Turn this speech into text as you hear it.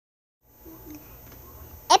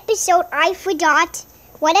episode, I forgot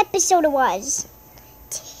what episode it was.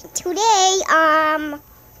 Today,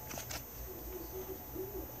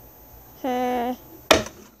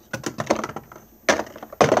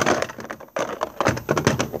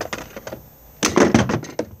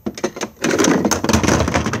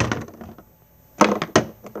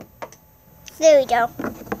 there we go.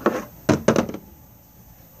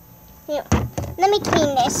 Here, let me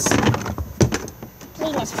clean this.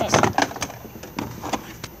 Clean this first.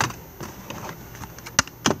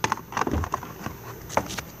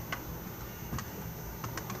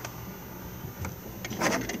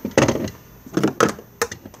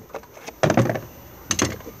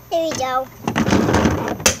 There we go.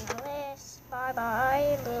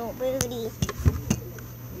 Bye-bye, little booty.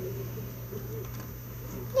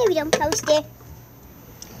 There we go, post it.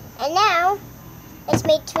 And now, it's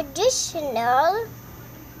made traditional,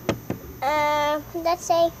 let's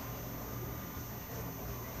say,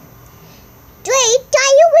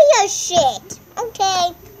 diarrhea shit.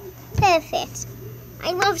 Okay, perfect.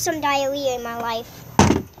 I love some diarrhea in my life.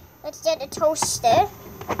 Let's get a toaster.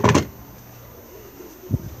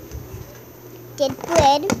 Get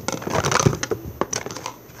bread.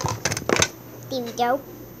 There we go.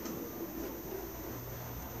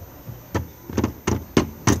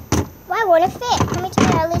 Why won't it fit? Let me try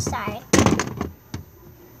the other side.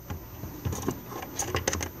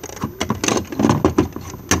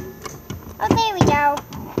 Oh, there we go.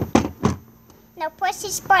 Now press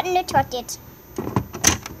this button to touch it.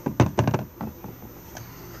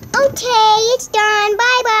 Okay, it's done.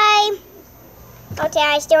 Bye-bye. Okay,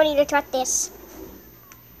 I still need to touch this.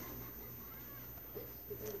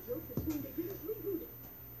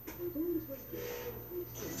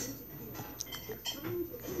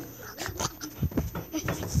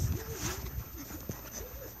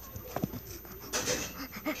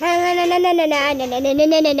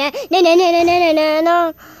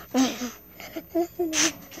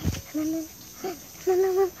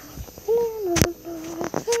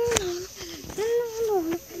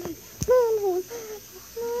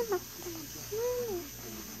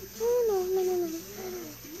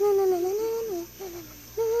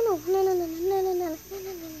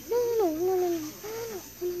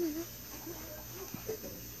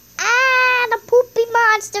 The poopy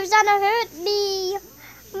monster's gonna hurt me.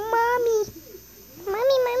 Mommy.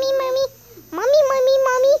 Mommy, mommy, mommy. Mommy, mommy,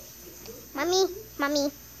 mommy. Mommy, mommy.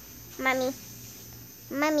 Mommy.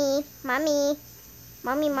 Mommy, mommy.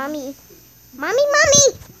 Mommy, mommy. Mommy, mommy.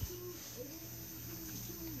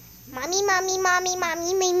 Mommy, mommy, mommy, mommy,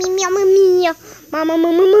 mommy, mommy, mama, mama,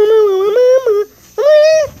 mama, mama.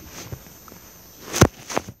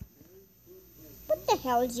 What the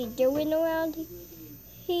hell is he doing around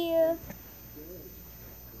here?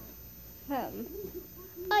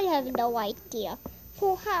 I have no idea.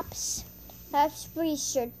 Perhaps we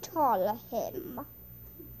should call him.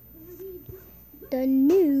 The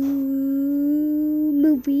new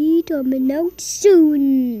movie coming out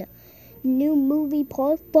soon. New movie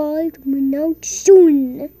part 5 coming out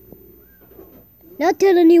soon. Not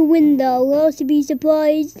telling you when though, we'll also be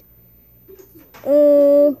surprised.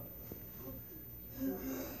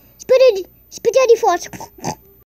 Spaghetti force.